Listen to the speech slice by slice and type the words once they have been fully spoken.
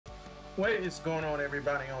What is going on,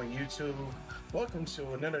 everybody on YouTube? Welcome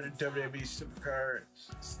to another WWE SuperCard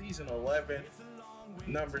Season 11,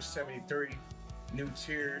 number 73, new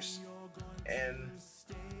tiers, and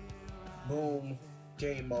boom,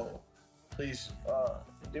 game mode. Please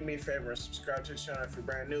do me a favor and subscribe to the channel if you're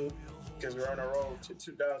brand new, because we're on a road to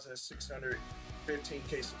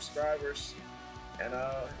 2,615k subscribers. And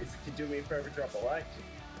if you could do me a favor, drop a like,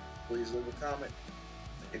 please leave a comment.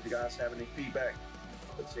 If you guys have any feedback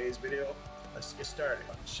for today's video, let's get started.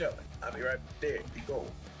 Shall we? I'll be right there. We go.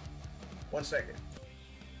 1 second.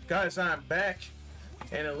 Guys, I'm back,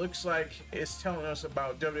 and it looks like it's telling us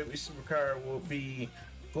about WWE SuperCard will be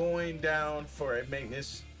going down for a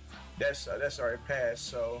maintenance. That's already passed.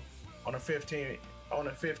 So on the 15th,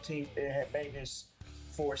 it had maintenance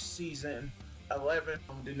for season 11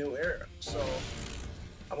 of the new era. So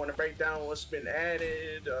I want to break down what's been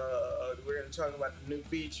added. We're going to talk about the new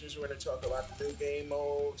features. We're going to talk about the new game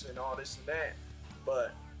modes and all this and that.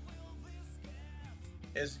 But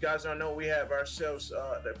as you guys don't know, we have ourselves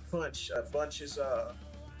the Punch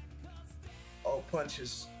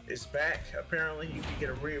is back. Apparently, you can get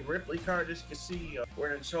a Rhea Ripley card. As you can see, we're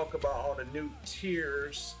going to talk about all the new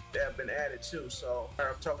tiers that have been added too. So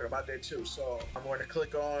I'm talking about that too. So I'm going to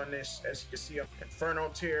click on this. As you can see, Inferno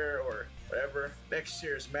tier or whatever. Next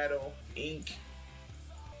tier is Metal, Ink,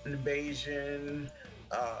 Invasion,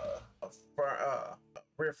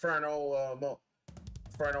 Referno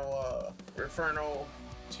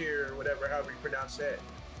tier, whatever, however you pronounce that.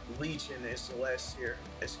 Legion is the last tier.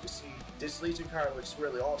 As you can see, this Legion card looks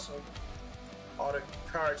really awesome. All the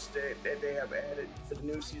cards that they have added for the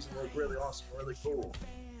new season look really awesome, really cool.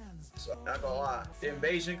 So not gonna lie, the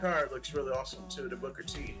Invasion card looks really awesome too. The Booker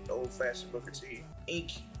T, the old-fashioned Booker T.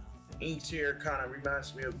 Ink tier kind of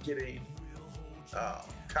reminds me of getting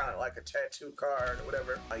kind of like a tattoo card or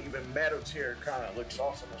whatever. Even Metal tier kind of looks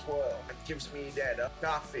awesome as well. It gives me that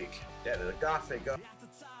gothic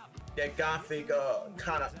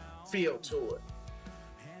kind of feel to it.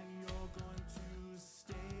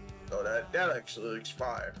 So that actually looks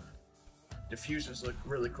fire. The fusions look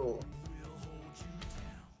really cool.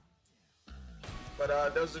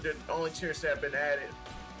 But those are the only tiers that have been added.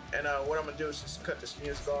 And what I'm gonna do is just cut this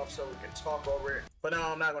music off so we can talk over it. But no,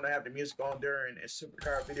 I'm not gonna have the music on during a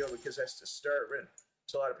SuperCard video because that's disturbing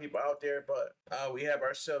to a lot of people out there. But we have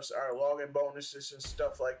ourselves our login bonuses and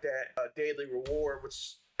stuff like that. Daily reward,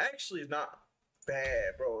 which actually is not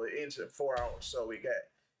bad, bro. It ends in 4 hours, so we got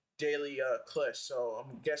daily clutch. So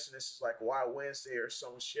I'm guessing this is like Wild Wednesday or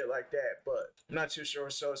some shit like that, but I'm not too sure.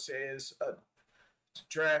 So it says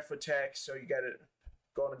draft attack, so you gotta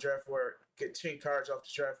go on the draft board, get 10 cards off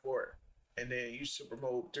the draft board, and then use super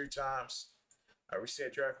mode 3 times.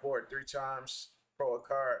 Reset draft board 3 times, pro a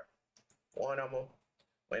card, 1 of them.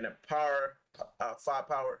 Win a power, 5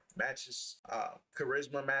 power matches,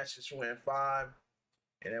 charisma matches, win 5,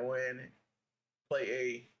 and then play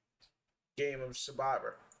a game of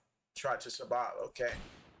Survivor. Try to survive. Okay,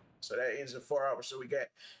 so that ends in 4 hours. So we got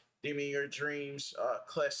Demon Your Dreams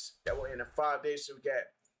class that will end in 5 days. So we got,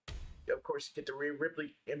 of course, you get the Rhea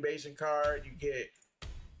Ripley Invasion card. You get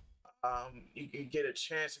you can get a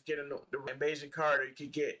chance of getting the Invasion card, or you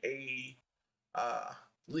could get a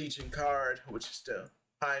Legion card, which is the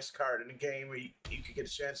highest card in the game, where you could get a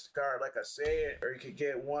chance to card, like I said, or you could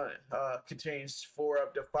get one contains 4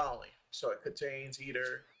 of the following. So it contains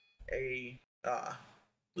either a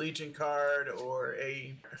Legion card or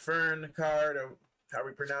a Fern card, or how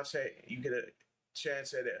we pronounce it. You get a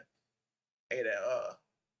chance at a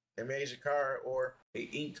Invasion card, or a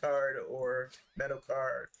Ink card, or Metal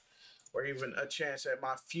card, or even a chance at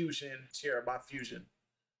my Fusion tier, my Fusion.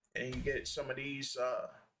 And you get some of these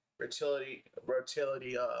Rotility.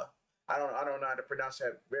 I don't know how to pronounce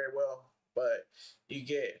that very well, but you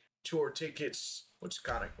get tour tickets, which is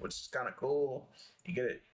kind of cool. You get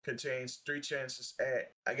it contains 3 chances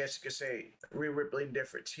at, I guess you could say, Rhea Ripley in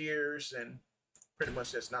different tiers, and pretty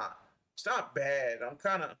much it's not bad. I'm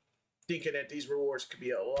kind of thinking that these rewards could be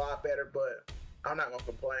a lot better, but I'm not gonna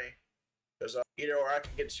complain, because either or I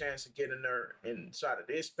can get a chance to get in there inside of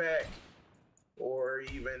this pack, or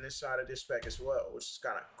even inside of this pack as well, which is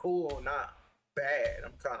kind of cool, not bad.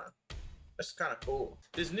 That's kind of cool.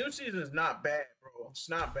 This new season is not bad, bro. It's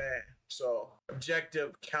not bad. So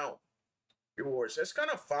objective count rewards, that's kind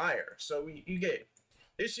of fire. So you get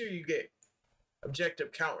this year, you get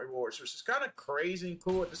objective count rewards, which is kind of crazy and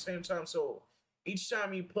cool at the same time. So each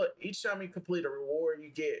time you complete a reward, you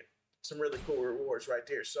get some really cool rewards right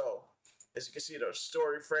there. So as you can see, the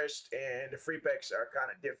store refreshed and the free packs are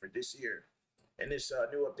kind of different this year. in this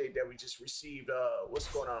new update that we just received. What's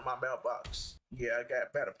going on in my mailbox? Yeah, I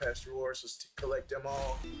got Battle Pass rewards. Let's collect them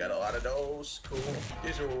all. Got a lot of those. Cool.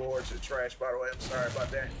 These rewards are trash, by the way. I'm sorry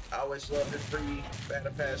about that. I always love the free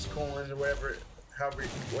Battle Pass coins or whatever,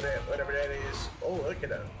 whatever that is. Oh, look at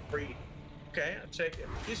that. Free. Okay, I'll check it.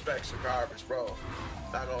 These specs are garbage, bro.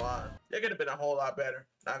 Not gonna lie. They could have been a whole lot better.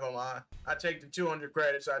 Not gonna lie. I take the 200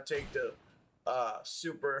 credits. I take the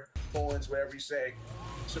super coins, whatever you say.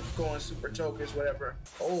 Super coins, super tokens, whatever.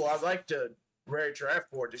 Oh, I like the rare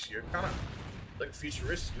draft board this year. Kind of look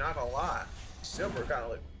futuristic, not gonna lie. Silver kind of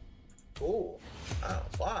look cool. I'm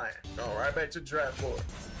flying. No, right back to the draft board.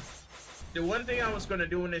 The one thing I was going to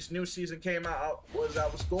do when this new season came out was I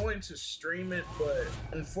was going to stream it, but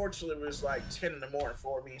unfortunately it was like 10 in the morning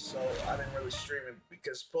for me, so I didn't really stream it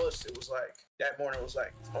because plus it was like, that morning was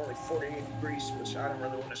like only 48 degrees, which I didn't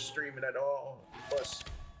really want to stream it at all. Plus,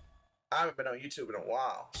 I haven't been on YouTube in a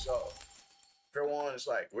while, so if everyone is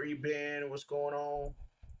like, where you been, what's going on?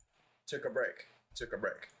 Took a break.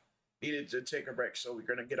 Needed to take a break, so we're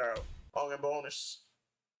going to get our long and bonus.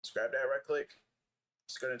 Let's grab that right click.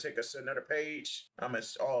 It's going to take us to another page. I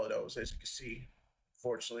missed all of those, as you can see.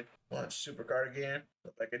 Fortunately, launch SuperCard again.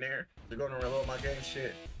 Go back in there. They're going to reload my game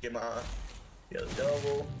shit. Get my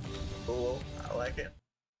double. Cool. I like it.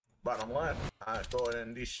 Bottom left. I'll go ahead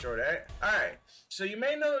and destroy that. Alright. So you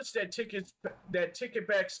may notice that ticket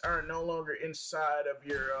packs are no longer inside of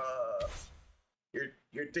your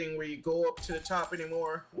thing where you go up to the top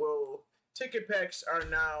anymore. Well, ticket packs are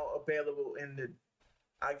now available in the,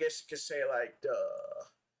 I guess you could say, like,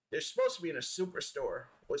 they're supposed to be in a superstore,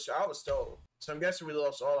 which I was told. So I'm guessing we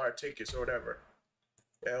lost all our tickets or whatever.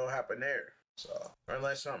 That'll happen there. So,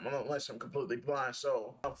 unless I'm completely blind.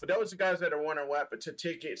 So, for those guys that are wondering what happened to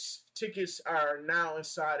tickets, tickets are now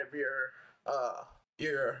inside of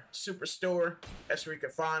your superstore. That's where you can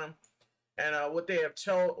find them. And what they have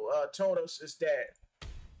told us is that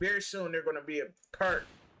very soon they're going to be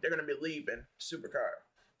they're going to be leaving SuperCard.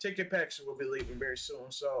 Ticket packs will be leaving very soon,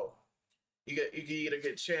 so you can either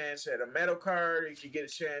get a chance at a metal card, or you can get a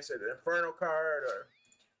chance at an Inferno card, or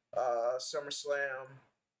SummerSlam.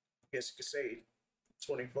 I guess you could say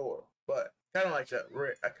 24, but kind of like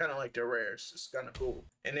I kind of like the rares. It's kind of cool.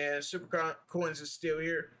 And then Super Coins is still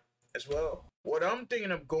here as well. What I'm thinking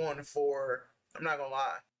of going for, I'm not gonna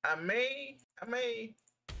lie, I may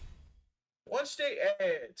once they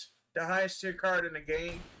add the highest tier card in the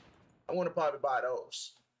game, I want to probably buy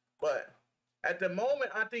those. But at the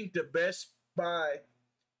moment, I think the best buy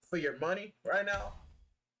for your money right now,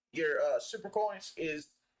 your super coins, is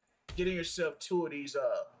getting yourself 2 of these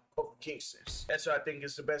Kofi Kingstons. That's what I think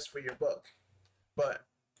is the best for your buck. But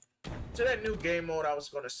to that new game mode, I was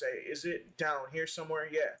gonna say, is it down here somewhere?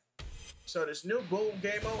 Yeah. So this new Boom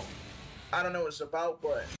game mode, I don't know what it's about,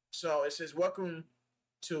 but so it says welcome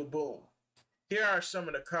to Boom. Here are some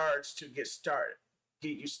of the cards to get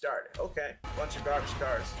you started. Okay, bunch of garbage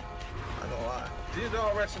cards. I'm not gonna lie. These are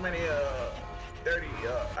all WrestleMania 30.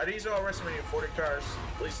 Are these all WrestleMania 40 cards?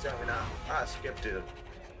 Please tell me not. I skipped it.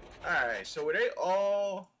 Alright, so were they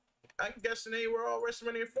all, I'm guessing they were all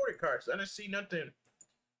WrestleMania 40 cards. I didn't see nothing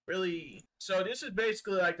really. So this is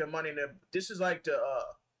basically like the money that this is like the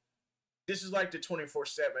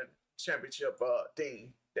 24/7 championship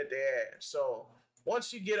thing that they had. So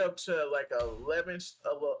once you get up to like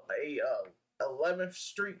 11th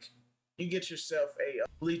streak, you get yourself a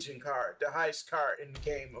Legion card, the highest card in the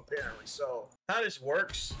game apparently. So how this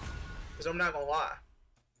works is, I'm not gonna lie,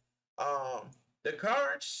 the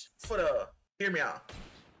cards for hear me out.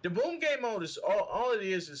 The Boom game mode is all it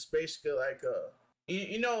is basically like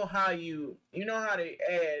you know how they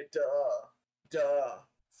add the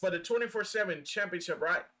for the 24/7 championship,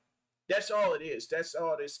 right? That's all it is. That's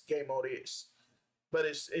all this game mode is. But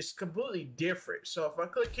it's completely different. So if I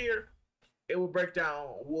click here, it will break down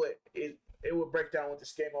what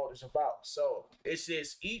this game mode is about. So it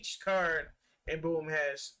says each card in Boom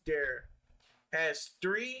has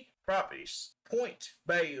 3 properties: point,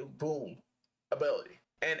 value, boom, ability,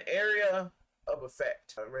 and area of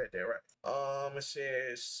effect. I read that right. It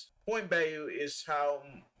says point value is how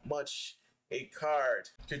much a card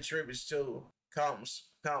contributes to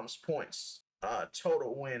comms points.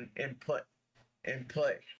 Total win input in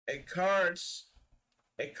play. A card's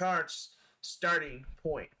starting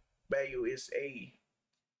point value is a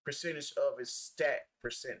percentage of its stat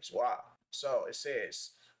percentage. Wow. So it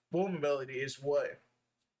says boom ability is what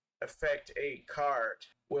effect a card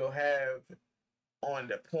will have on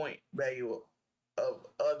the point value of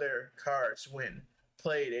other cards when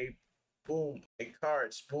played. A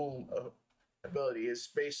card's boom ability is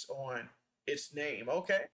based on its name.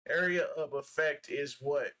 Okay. Area of effect is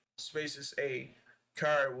what spaces a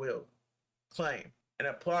card will claim and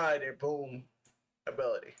apply their boom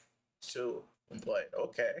ability to play.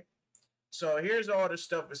 Okay. So here's all the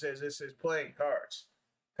stuff it says. It says playing cards.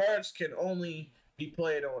 Cards can only be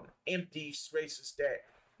played on empty spaces that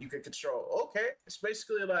you can control. Okay. It's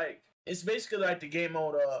basically like the game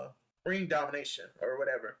mode ring domination or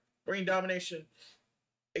whatever. Ring domination,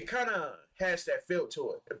 it kind of has that feel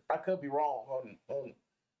to it. I could be wrong on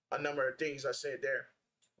a number of things I said there.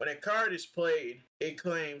 When a card is played, it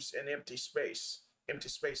claims an empty spaces,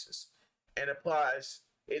 and applies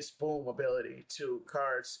its boom ability to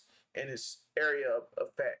cards in its area of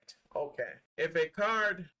effect. Okay. If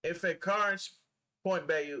a card's point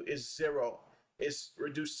value is 0, is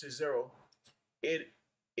reduced to 0, it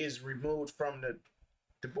is removed from the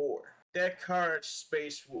board. That card's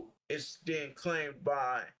space is then claimed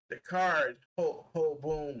by the card whole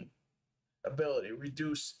boom ability.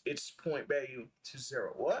 Reduce its point value to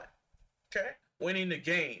 0. What? Okay. Winning the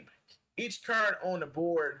game. Each card on the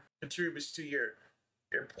board contributes to your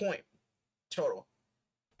point total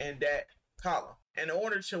in that column. In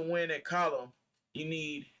order to win a column, you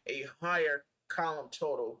need a higher column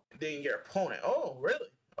total than your opponent. Oh,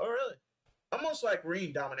 really? Oh, really? Almost like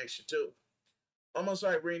ring domination, too. Almost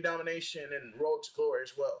like ring domination and road to glory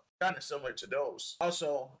as well. Kind of similar to those.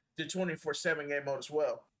 Also, the 24/7 game mode as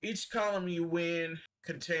well. Each column you win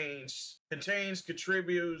contributes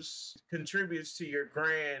to your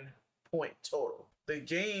grand point total. The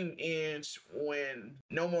game ends when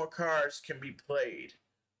no more cards can be played.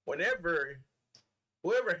 Whoever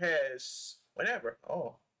has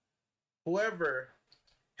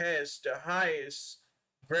the highest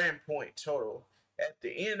grand point total at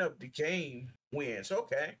the end of the game wins.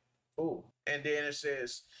 Okay. Ooh. And then it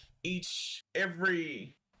says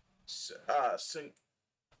every something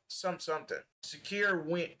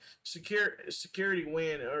security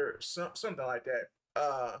win or something like that.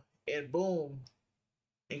 And boom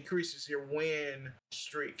increases your win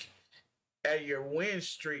streak. At your win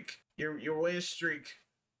streak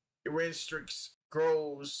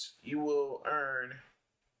grows, you will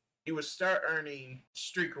start earning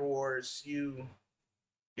streak rewards.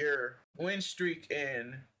 Your win streak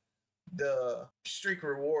and the streak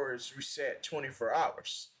rewards reset 24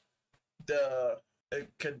 hours. The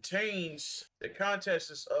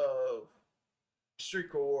contests of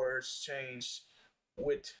streak rewards change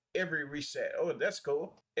with every reset. Oh, that's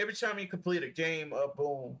cool. Every time you complete a game of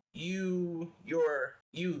boom, your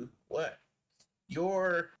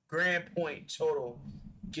grand point total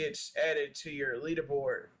gets added to your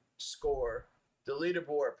leaderboard score. The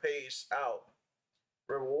leaderboard pays out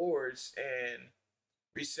rewards and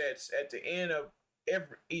resets at the end of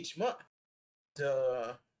each month.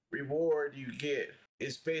 The reward you get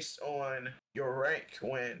is based on your rank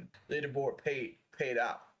when leaderboard paid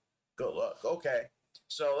out. Good luck. Okay.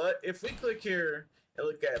 So if we click here and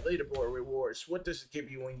look at leaderboard rewards, what does it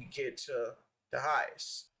give you when you get to the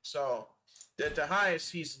highest? So the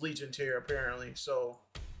highest, he's Legion tier apparently. So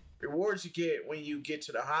rewards you get when you get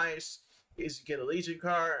to the highest is you get a Legion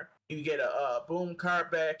card, you get a boom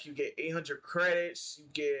card back, you get 800 credits, you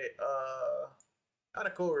get kind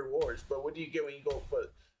of cool rewards. But what do you get when you go for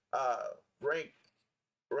rank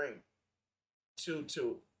 2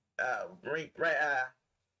 to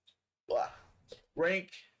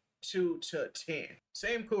rank 2 to 10?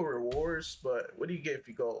 Same cool rewards, but what do you get if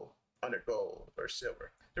you go under gold or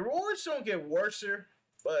silver? The rewards don't get worse,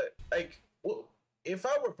 but like, well, if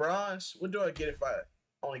I were bronze, what do I get if I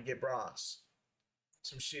only get bronze?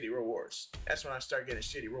 Some shitty rewards. That's when I start getting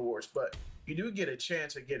shitty rewards. But you do get a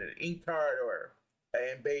chance to get an ink card or an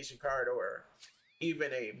invasion card or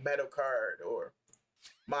even a metal card or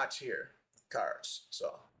my tier cards.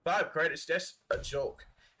 So 5 credits, that's a joke.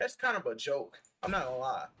 That's kind of a joke. I'm not gonna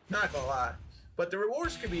lie. But the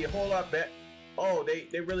rewards could be a whole lot better. Oh, they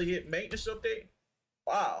really hit maintenance update?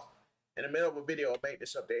 Wow. In the middle of a video, a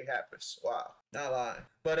maintenance update happens. Wow. Not lying.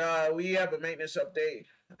 But we have a maintenance update,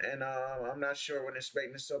 and I'm not sure when this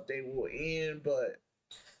maintenance update will end, but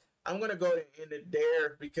I'm gonna go and end it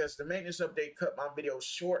there because the maintenance update cut my video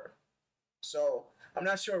short. So I'm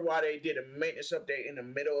not sure why they did a maintenance update in the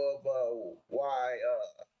middle of why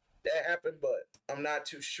that happened, but I'm not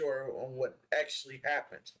too sure on what actually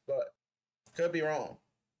happened. But could be wrong.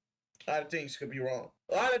 A lot of things could be wrong.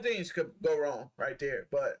 A lot of things could go wrong right there.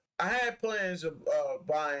 But I had plans of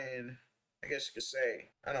buying, I guess you could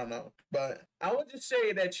say, I don't know. But I would just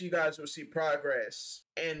say that you guys will see progress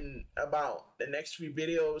in about the next few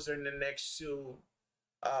videos or in the next two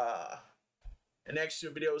videos,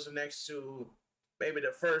 the next two, maybe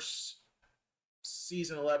the first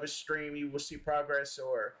season 11 stream, you will see progress,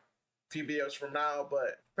 or few videos from now,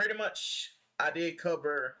 but pretty much I did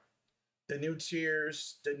cover the new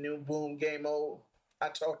tiers, the new boom game mode. I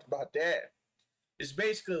talked about that. It's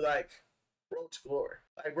basically like Road to Glory,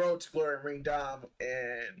 like Road to Glory and Ring Dom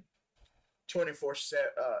and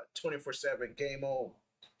 24/7 game mode,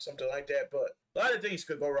 something like that. But a lot of things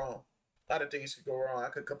could go wrong. A lot of things could go wrong. I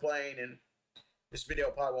could complain, and this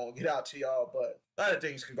video probably won't get out to y'all, but a lot of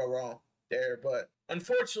things could go wrong there. But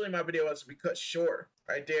unfortunately, my video has to be cut short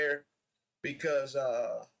right there because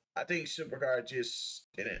I think SuperCard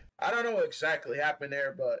just didn't. I don't know what exactly happened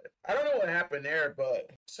there, but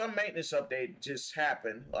some maintenance update just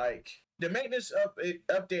happened. Like the maintenance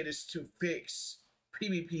update is to fix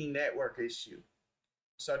PvP network issue.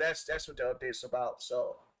 So that's what the update is about.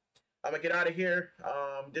 So I'm gonna get out of here.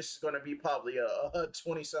 This is gonna be probably a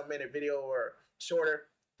 20-some minute video or shorter,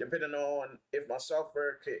 depending on if my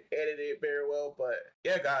software could edit it very well. But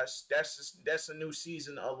yeah, guys, that's a new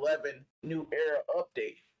season 11 new era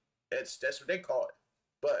update. That's what they call it.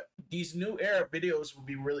 But these new era videos will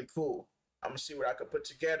be really cool. I'm gonna see what I can put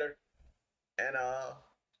together, and I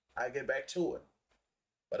get back to it.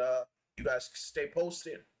 But you guys stay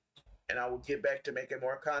posted, and I will get back to making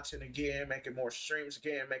more content again, making more streams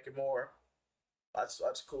again, making more lots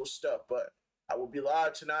of cool stuff. But I will be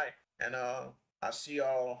live tonight, and I'll see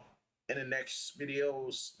y'all in the next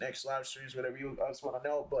videos, next live streams, whatever you guys want to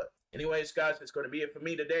know. But anyways, guys, that's going to be it for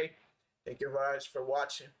me today. Thank you guys for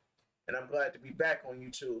watching, and I'm glad to be back on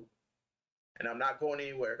YouTube. And I'm not going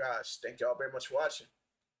anywhere, guys. Thank y'all very much for watching.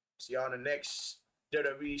 See y'all in the next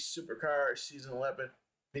WWE SuperCard Season 11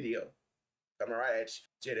 video. Coming right at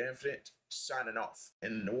you. JayTheInfinite signing off.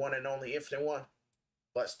 And the one and only Infinite One,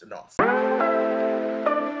 busting off.